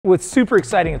It's super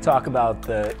exciting to talk about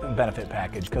the benefit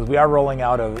package because we are rolling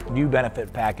out a new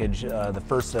benefit package the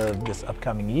first of this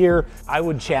upcoming year. I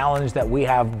would challenge that we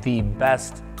have the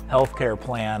best healthcare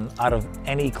plan out of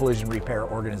any collision repair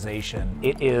organization.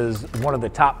 It is one of the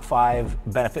top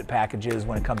 5 benefit packages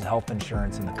when it comes to health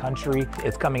insurance in the country.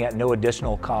 It's coming at no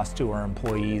additional cost to our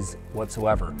employees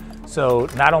whatsoever. So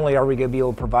not only are we going to be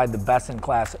able to provide the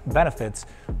best-in-class benefits,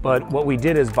 but what we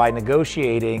did is by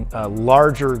negotiating a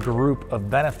larger group of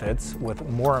benefits with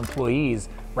more employees,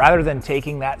 rather than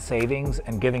taking that savings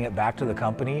and giving it back to the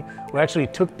company, we actually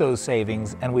took those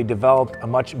savings and we developed a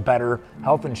much better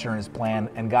health insurance plan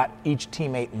and got each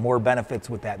teammate more benefits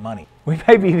with that money. We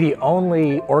may be the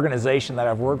only organization that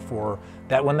I've worked for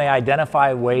that when they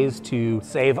identify ways to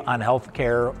save on health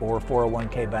care or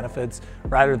 401k benefits,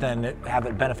 rather than have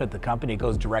it benefit the company, it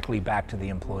goes directly back to the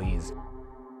employees.